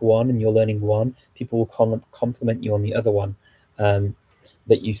speak one and you're learning one, people will compliment you on the other one.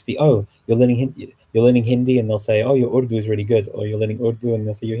 That you speak, oh, you're learning Hindi, and they'll say, oh, your Urdu is really good, or you're learning Urdu, and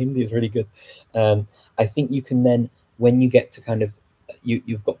they'll say your Hindi is really good. I think you can then, when you get to kind of,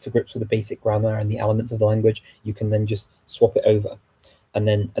 you've got to grips with the basic grammar and the elements of the language, you can then just swap it over, and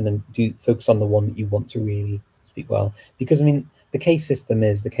then focus on the one that you want to really speak well. Because I mean, the case system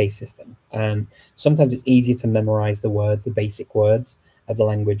is the case system. Sometimes it's easier to memorize the words, the basic words of the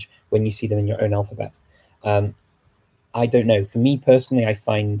language, when you see them in your own alphabet. I don't know. For me personally, I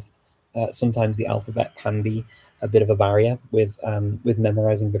find sometimes the alphabet can be a bit of a barrier with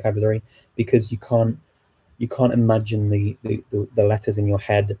memorizing vocabulary, because you can't imagine the letters in your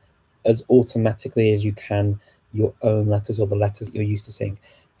head as automatically as you can your own letters, or the letters that you're used to seeing.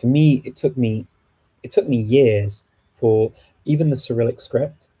 For me, it took me years for even the Cyrillic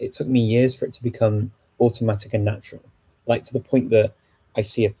script. It took me years for it to become automatic and natural, like to the point that I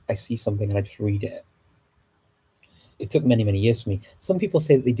see something and I just read it. It took many, many years for me. Some people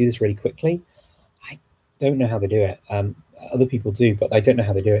say that they do this really quickly. I don't know how they do it. Other people do, but I don't know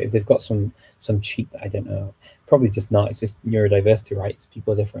how they do it. If they've got some cheat that I don't know, probably just not. It's just neurodiversity, right?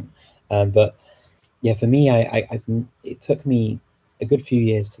 People are different. But yeah, for me, it took me a good few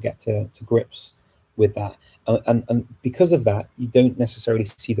years to get to grips with that. And because of that, you don't necessarily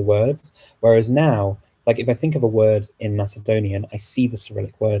see the words. Whereas now, like if I think of a word in Macedonian, I see the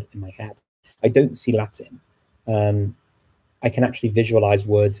Cyrillic word in my head. I don't see Latin. I can actually visualize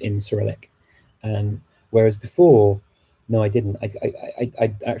words in Cyrillic. Whereas before, no, I didn't.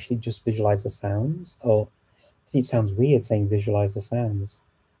 I actually just visualize the sounds. Or I think it sounds weird saying visualize the sounds.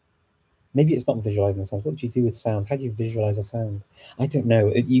 Maybe it's not visualizing the sounds. What do you do with sounds? How do you visualize a sound? I don't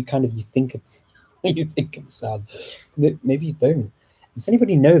know. You think of you think of sound. Maybe you don't. Does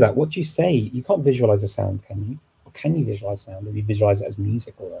anybody know that? What do you say? You can't visualize a sound, can you? Or can you visualize sound? Or you visualize it as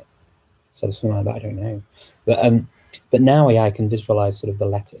music or something like that? I don't know. But now, yeah, I can visualize sort of the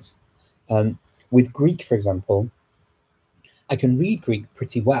letters. With Greek, for example, I can read Greek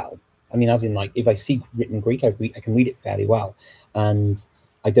pretty well. I mean, as in, like, if I see written Greek, I can read it fairly well, and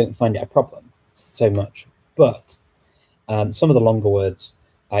I don't find it a problem so much. But some of the longer words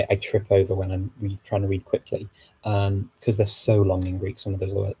I trip over when I'm trying to read quickly, because they're so long in Greek, some of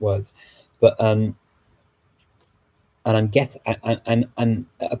those words. But and I'm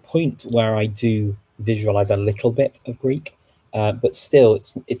at a point where I do visualize a little bit of Greek, but still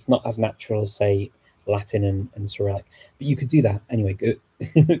it's not as natural as, say, Latin and Cyrillic. But you could do that anyway. Go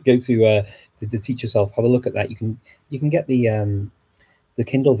go to the Teach Yourself. Have a look at that. You can get the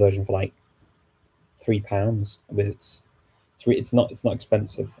Kindle version for like £3 with it's not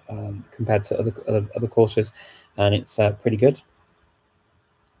expensive compared to other courses, and it's pretty good.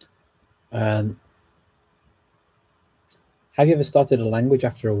 Have you ever started a language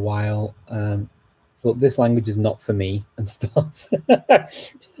after a while? Thought this language is not for me and start.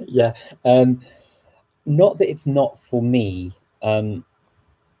 Yeah, not that it's not for me. I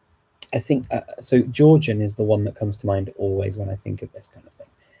think so. Georgian is the one that comes to mind always when I think of this kind of thing.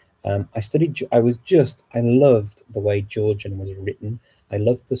 I loved the way Georgian was written. I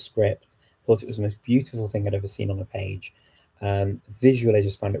loved the script. Thought it was the most beautiful thing I'd ever seen on a page. Visually, I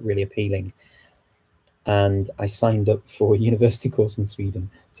just found it really appealing. And I signed up for a university course in Sweden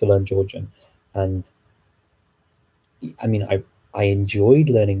to learn Georgian. And I mean, I enjoyed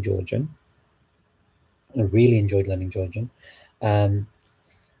learning Georgian. I really enjoyed learning Georgian.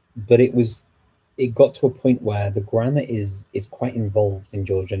 But it got to a point where the grammar is quite involved in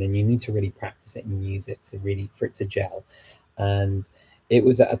Georgian, and you need to really practice it and use it to really for it to gel. And it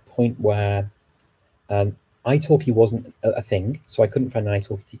was at a point where italki wasn't a thing, so I couldn't find an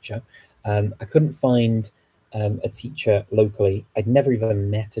italki teacher. I couldn't find a teacher locally. I'd never even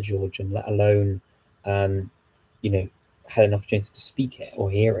met a Georgian, let alone you know, had an opportunity to speak it or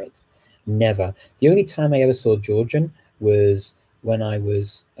hear it. Never. The only time I ever saw Georgian was when I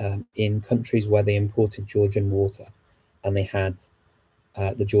was in countries where they imported Georgian water, and they had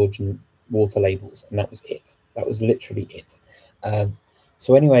the Georgian water labels, and that was it. That was literally it.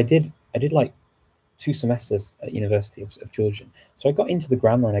 So anyway, I did like 2 semesters at University of Georgian. So I got into the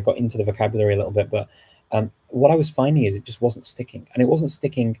grammar and I got into the vocabulary a little bit, but what I was finding is it just wasn't sticking, and it wasn't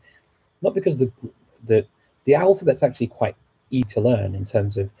sticking not because the alphabet's actually quite easy to learn in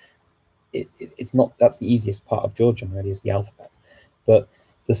terms of it's not, that's the easiest part of Georgian really, is the alphabet, but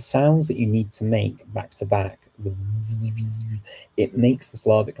the sounds that you need to make back to back, it makes the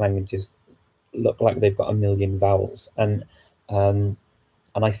Slavic languages look like they've got a million vowels. And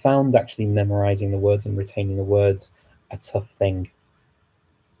I found actually memorizing the words and retaining the words a tough thing.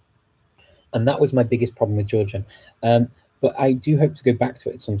 And that was my biggest problem with Georgian. But I do hope to go back to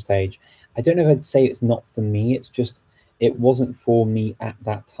it at some stage. I don't know if I'd say it's not for me. It's just, it wasn't for me at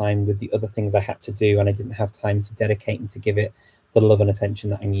that time with the other things I had to do, and I didn't have time to dedicate and to give it the love and attention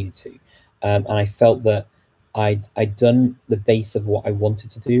that I needed to. And I felt that I'd done the base of what I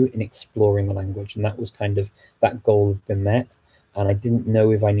wanted to do in exploring the language, and that was kind of, that goal had been met, and I didn't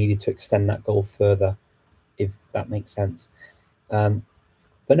know if I needed to extend that goal further, if that makes sense. But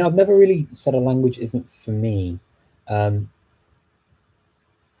no, I've never really said a language isn't for me.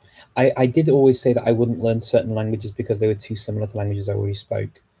 I did always say that I wouldn't learn certain languages because they were too similar to languages I already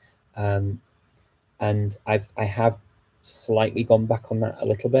spoke. And I have slightly gone back on that a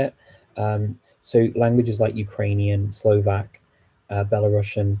little bit. So languages like Ukrainian, Slovak,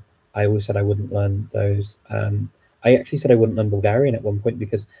 Belarusian, I always said I wouldn't learn those. I actually said I wouldn't learn Bulgarian at one point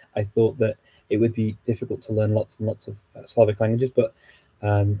because I thought that it would be difficult to learn lots and lots of Slavic languages, but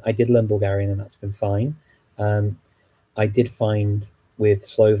I did learn Bulgarian, and that's been fine. I did find with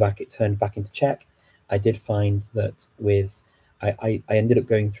Slovak, it turned back into Czech. I did find that with, I ended up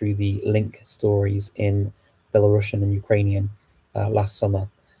going through the link stories in Belarusian and Ukrainian last summer.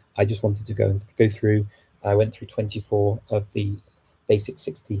 I just wanted to go through, I went through 24 of the basic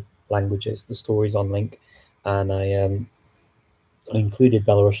 60 languages, the stories on link, and I included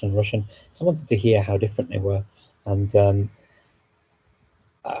Belarusian and Russian. So I wanted to hear how different they were, and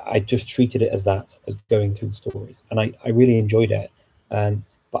I just treated it as that, as going through the stories, and I really enjoyed it.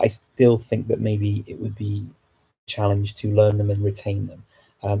 But I still think that maybe it would be a challenge to learn them and retain them,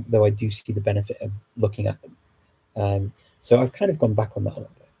 though I do see the benefit of looking at them. So I've kind of gone back on that a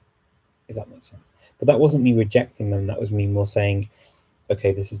little bit, if that makes sense. But that wasn't me rejecting them. That was me more saying,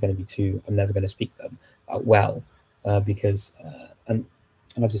 okay, this is going to be too, I'm never going to speak them well, because, and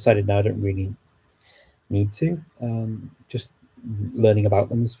I've decided now I don't really need to. Just learning about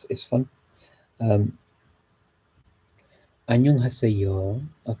them is fun. 안녕하세요.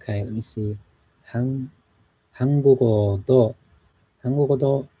 Okay, let me see. 한국어도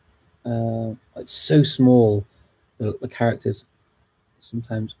it's so small, the characters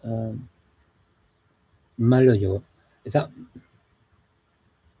sometimes. 말려요. Is that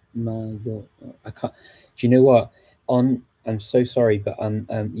말려? I can't. Do you know what? I'm so sorry, but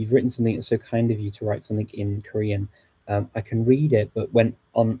you've written something that's so kind of you to write something in Korean. I can read it, but when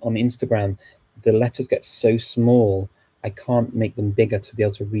on Instagram, the letters get so small, I can't make them bigger to be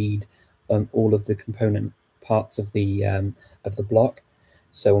able to read all of the component parts of the block.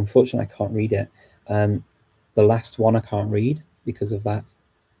 So unfortunately, I can't read it. The last one I can't read because of that.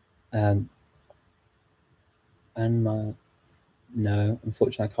 And no,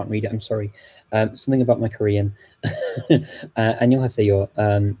 unfortunately I can't read it. I'm sorry. Something about my Korean. 안녕하세요.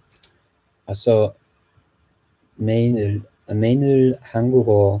 So 매일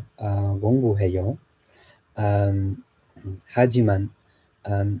한국어 공부해요. 하지만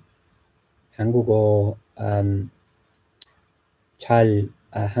한국어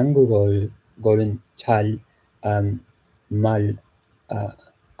한국어는 잘 말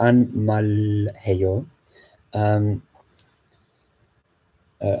안 말해요.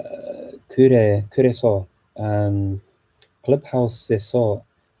 그래서 클럽하우스에서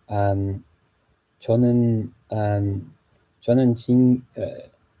저는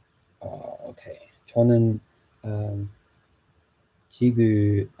오케이. 저는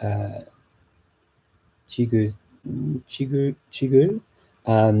지글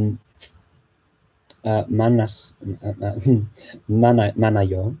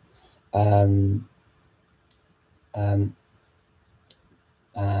많아요.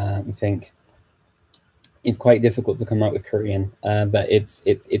 I think it's quite difficult to come out with Korean, but it's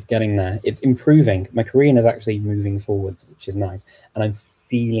getting there. It's improving. My Korean is actually moving forwards, which is nice, and I'm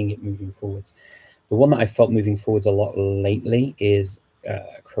feeling it moving forwards. The one that I felt moving forwards a lot lately is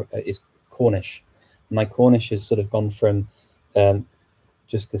Cornish. My Cornish has sort of gone from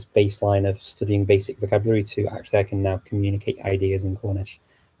just this baseline of studying basic vocabulary to actually I can now communicate ideas in Cornish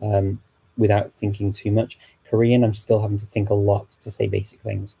without thinking too much. Korean, I'm still having to think a lot to say basic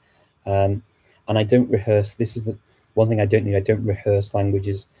things. And I don't rehearse. This is the one thing I don't do. I don't rehearse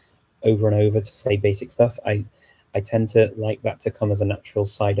languages over and over to say basic stuff. I tend to like that to come as a natural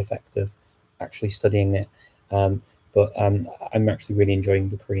side effect of actually studying it. But I'm actually really enjoying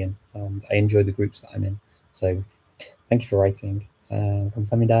the Korean, and I enjoy the groups that I'm in. So thank you for writing.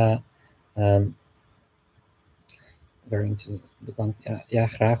 감사합니다. Very into the yeah,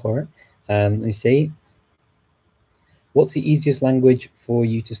 graag hoor. Let me see. What's the easiest language for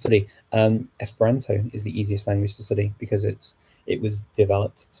you to study? Esperanto is the easiest language to study because it was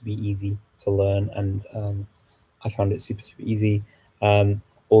developed to be easy to learn, and I found it super easy.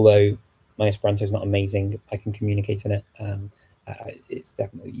 Although my Esperanto is not amazing, I can communicate in it. It's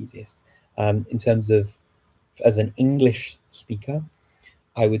definitely the easiest. In terms of as an English speaker,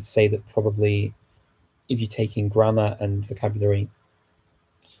 I would say that probably if you're taking grammar and vocabulary,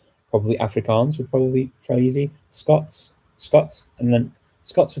 probably Afrikaans would probably be fairly easy. Scots, and then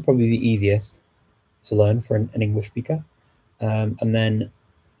Scots would probably be the easiest to learn for an English speaker. And then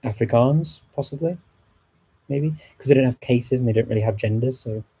Afrikaans, possibly, maybe, because they don't have cases and they don't really have genders,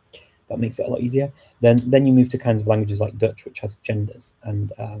 so that makes it a lot easier. Then you move to kinds of languages like Dutch, which has genders,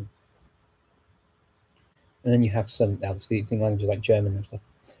 and then you have some, obviously, languages like German and stuff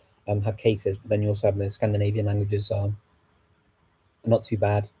have cases, but then you also have the Scandinavian languages are not too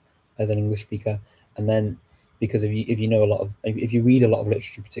bad as an English speaker. And then because if you read a lot of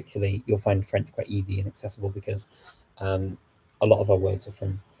literature particularly, you'll find French quite easy and accessible because a lot of our words are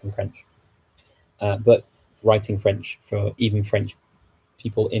from French. But writing French for even French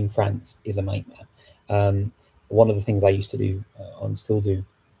people in France is a nightmare. One of the things I used to do and still do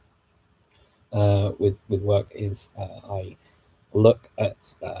with work is I look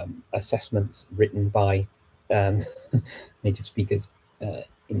at assessments written by native speakers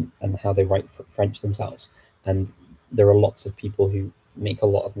and how they write French themselves, and there are lots of people who make a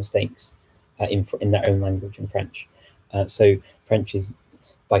lot of mistakes in their own language in French. So French is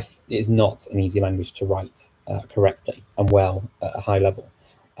not an easy language to write correctly and well at a high level.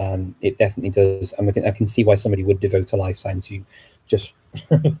 It definitely does. I mean, I can see why somebody would devote a lifetime to just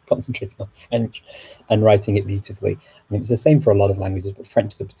concentrating on French and writing it beautifully. I mean, it's the same for a lot of languages, but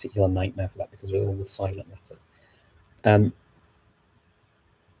French is a particular nightmare for that because they're all the silent letters.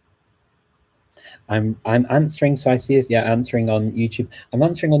 I'm answering, so I see this, yeah, answering on YouTube. I'm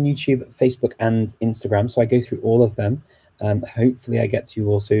answering on YouTube, Facebook, and Instagram, so I go through all of them. Hopefully I get to you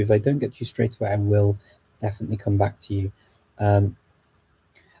also. If I don't get to you straight away, I will definitely come back to you.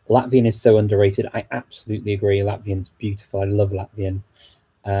 Latvian is so underrated. I absolutely agree. Latvian's beautiful. I love Latvian.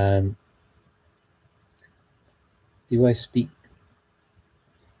 Do I speak?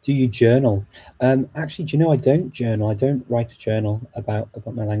 Do you journal? Actually, do you know I don't journal? I don't write a journal about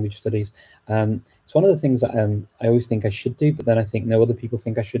my language studies. It's one of the things that I always think I should do, but then I think no other people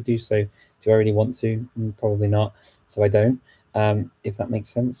think I should do. So do I really want to? Probably not. So I don't. If that makes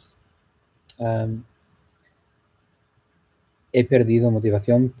sense. He perdido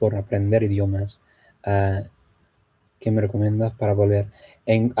motivación por aprender idiomas. ¿Qué me recomiendas para volver?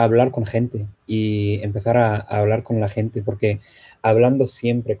 En hablar con gente y empezar a hablar con la gente, porque hablando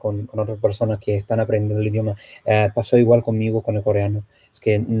siempre con otras personas que están aprendiendo el idioma, pasó igual conmigo con el coreano. Es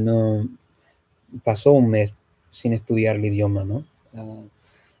que no pasó un mes sin estudiar el idioma, ¿no?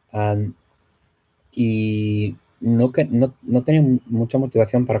 Ah, y no tenía mucha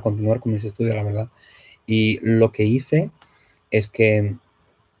motivación para continuar con mis estudios, la verdad. Y lo que hice es que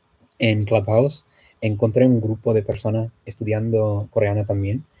en Clubhouse encontré un grupo de personas estudiando coreano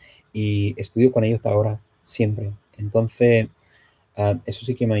también y estudio con ellos hasta ahora siempre. Entonces, eso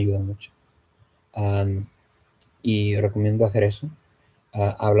sí que me ayuda mucho. Um, y recomiendo hacer eso,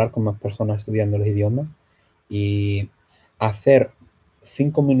 hablar con más personas estudiando los idiomas y hacer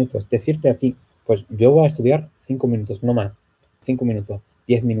 5 minutos, decirte a ti, pues yo voy a estudiar 5 minutos, no más, 5 minutos,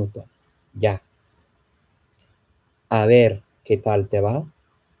 10 minutos, ya, a ver qué tal te va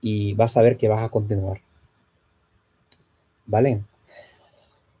y vas a ver que vas a continuar, ¿vale?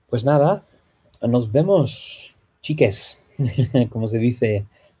 Pues nada, nos vemos, chiques, como se dice.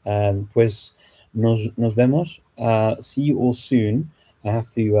 Pues nos vemos. See you all soon. I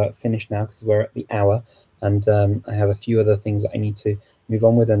have to finish now because we're at the hour, and I have a few other things that I need to move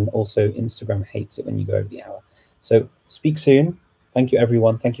on with, and also Instagram hates it when you go over the hour. So speak soon. Thank you,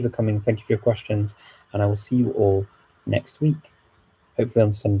 everyone. Thank you for coming. Thank you for your questions, and I will see you all next week, hopefully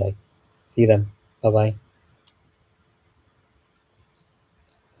on Sunday. See you then. Bye bye.